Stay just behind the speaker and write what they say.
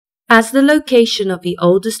As the location of the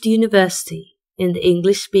oldest university in the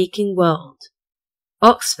English-speaking world,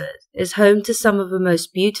 Oxford is home to some of the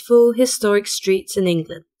most beautiful historic streets in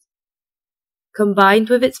England. Combined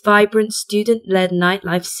with its vibrant student-led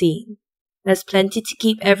nightlife scene, there's plenty to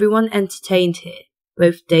keep everyone entertained here,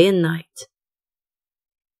 both day and night.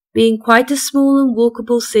 Being quite a small and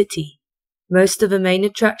walkable city, most of the main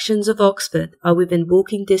attractions of Oxford are within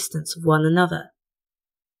walking distance of one another.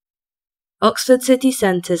 Oxford city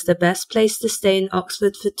centre is the best place to stay in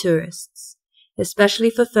Oxford for tourists, especially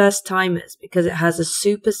for first-timers because it has a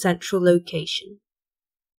super central location.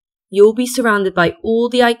 You'll be surrounded by all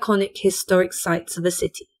the iconic historic sites of the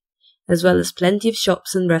city, as well as plenty of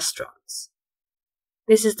shops and restaurants.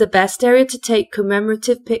 This is the best area to take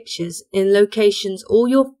commemorative pictures in locations all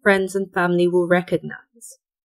your friends and family will recognize.